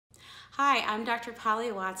Hi, I'm Dr.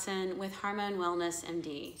 Polly Watson with Hormone Wellness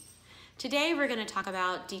MD. Today we're going to talk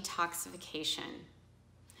about detoxification.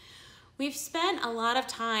 We've spent a lot of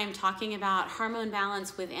time talking about hormone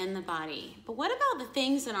balance within the body, but what about the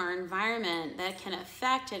things in our environment that can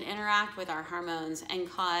affect and interact with our hormones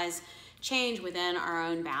and cause change within our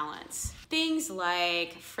own balance? Things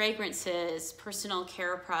like fragrances, personal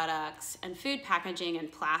care products, and food packaging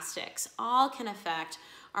and plastics all can affect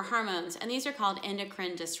our hormones, and these are called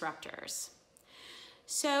endocrine disruptors.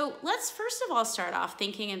 So let's first of all start off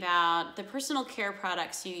thinking about the personal care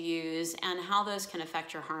products you use and how those can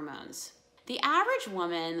affect your hormones. The average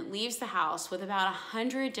woman leaves the house with about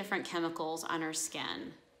 100 different chemicals on her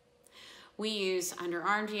skin. We use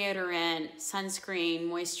underarm deodorant, sunscreen,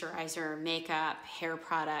 moisturizer, makeup, hair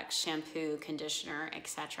products, shampoo, conditioner,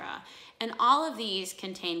 etc. And all of these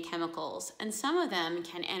contain chemicals, and some of them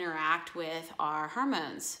can interact with our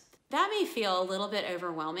hormones. That may feel a little bit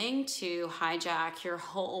overwhelming to hijack your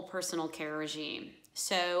whole personal care regime.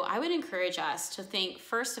 So I would encourage us to think,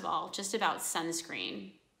 first of all, just about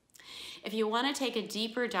sunscreen. If you want to take a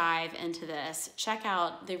deeper dive into this, check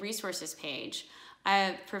out the resources page.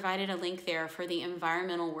 I've provided a link there for the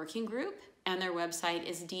Environmental Working Group, and their website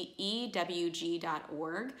is ewg.org,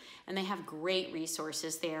 and they have great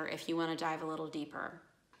resources there if you want to dive a little deeper.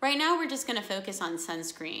 Right now, we're just going to focus on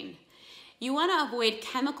sunscreen. You want to avoid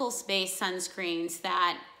chemicals-based sunscreens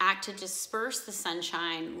that act to disperse the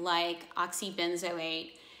sunshine, like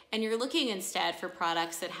oxybenzoate, and you're looking instead for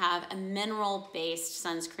products that have a mineral-based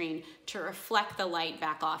sunscreen to reflect the light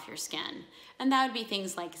back off your skin. And that would be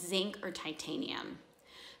things like zinc or titanium.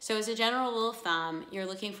 So as a general rule of thumb, you're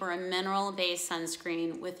looking for a mineral-based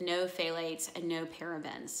sunscreen with no phthalates and no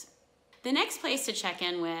parabens. The next place to check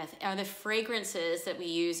in with are the fragrances that we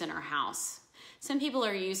use in our house. Some people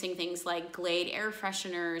are using things like Glade air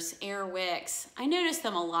fresheners, air wicks. I notice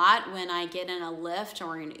them a lot when I get in a Lyft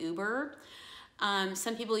or an Uber.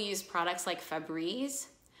 Some people use products like Febreze.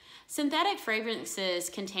 Synthetic fragrances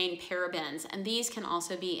contain parabens, and these can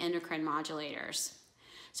also be endocrine modulators.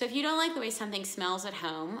 So if you don't like the way something smells at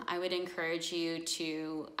home, I would encourage you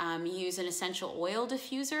to use an essential oil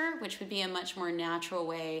diffuser, which would be a much more natural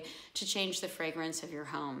way to change the fragrance of your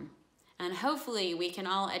home. And hopefully we can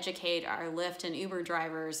all educate our Lyft and Uber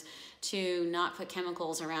drivers to not put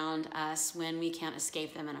chemicals around us when we can't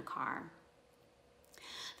escape them in a car.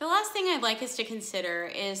 The last thing I'd like us to consider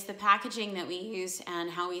is the packaging that we use and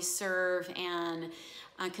how we serve and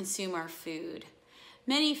consume our food.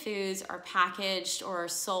 Many foods are packaged or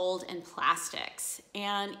sold in plastics,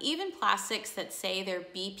 and even plastics that say they're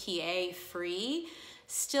BPA free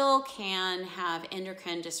still can have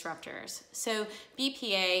endocrine disruptors. So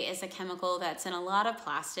BPA is a chemical that's in a lot of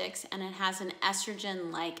plastics, and it has an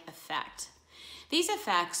estrogen-like effect. These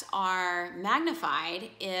effects are magnified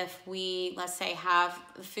if we, let's say, have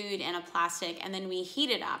food in a plastic and then we heat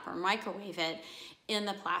it up or microwave it in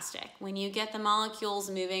the plastic. When you get the molecules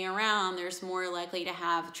moving around, there's more likely to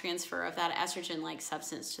have transfer of that estrogen-like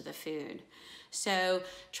substance to the food. So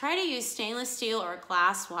try to use stainless steel or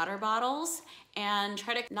glass water bottles and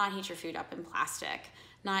try to not heat your food up in plastic.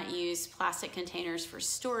 Not use plastic containers for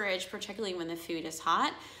storage, particularly when the food is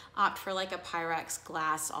hot. Opt for like a Pyrex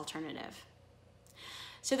glass alternative.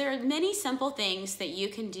 So there are many simple things that you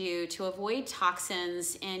can do to avoid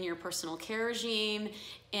toxins in your personal care regime,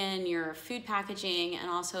 in your food packaging, and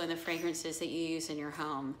also in the fragrances that you use in your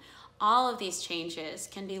home. All of these changes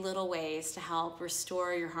can be little ways to help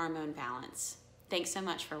restore your hormone balance. Thanks so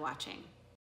much for watching.